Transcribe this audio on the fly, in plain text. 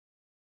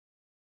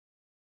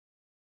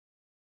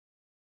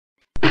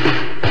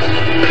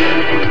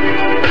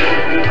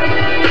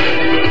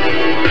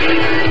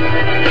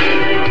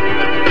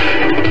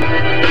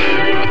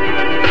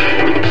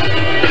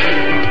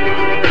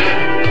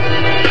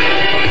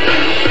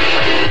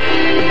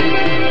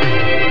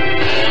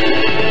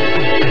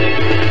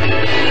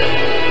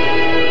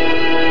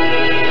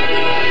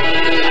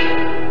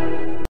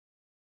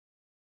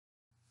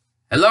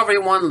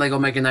everyone, Lego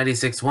Maker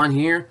 96.1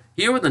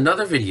 here with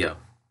another video.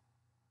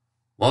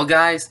 Well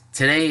guys,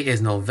 today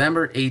is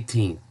November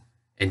 18th,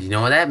 and you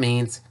know what that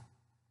means?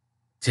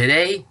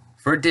 Today,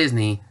 for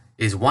Disney,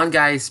 is one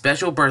guy's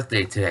special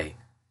birthday today.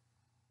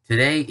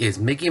 Today is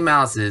Mickey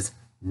Mouse's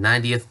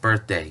 90th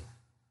birthday.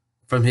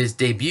 From his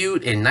debut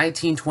in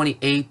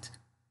 1928,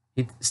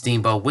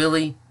 Steamboat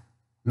Willie,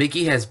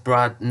 Mickey has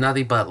brought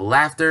nothing but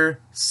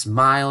laughter,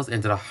 smiles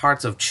into the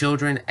hearts of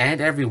children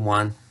and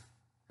everyone,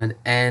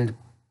 and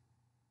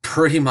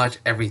pretty much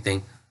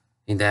everything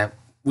that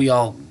we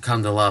all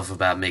come to love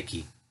about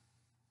Mickey.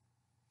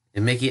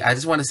 And Mickey, I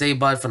just want to say,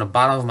 bud, from the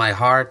bottom of my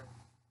heart,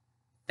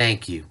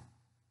 thank you.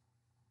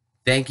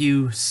 Thank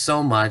you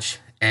so much,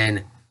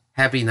 and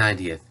happy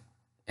 90th.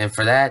 And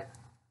for that,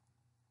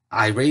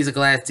 I raise a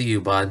glass to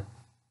you, bud.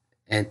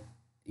 And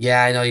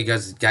yeah, I know you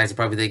guys are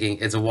probably thinking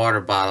it's a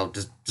water bottle.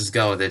 Just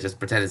go with it. Just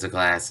pretend it's a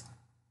glass.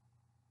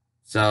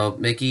 So,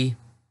 Mickey,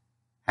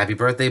 happy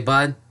birthday,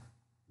 bud.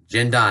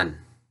 Gin done.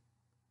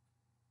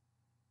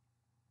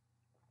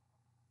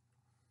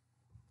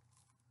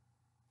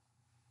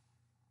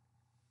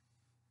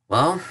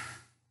 Well,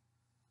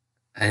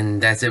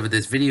 and that's it for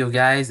this video,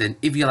 guys. And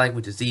if you like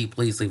what you see,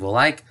 please leave a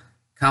like,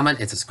 comment,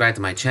 and subscribe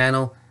to my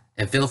channel.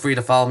 And feel free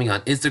to follow me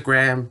on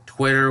Instagram,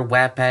 Twitter,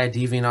 Wattpad,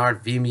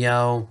 DeviantArt,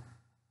 Vimeo,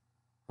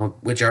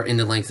 which are in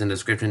the links in the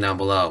description down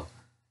below.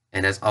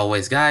 And as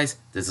always, guys,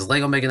 this is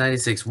Lego Maker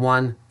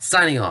 96.1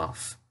 signing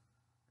off.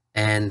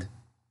 And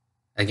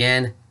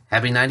again,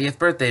 happy 90th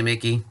birthday,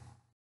 Mickey.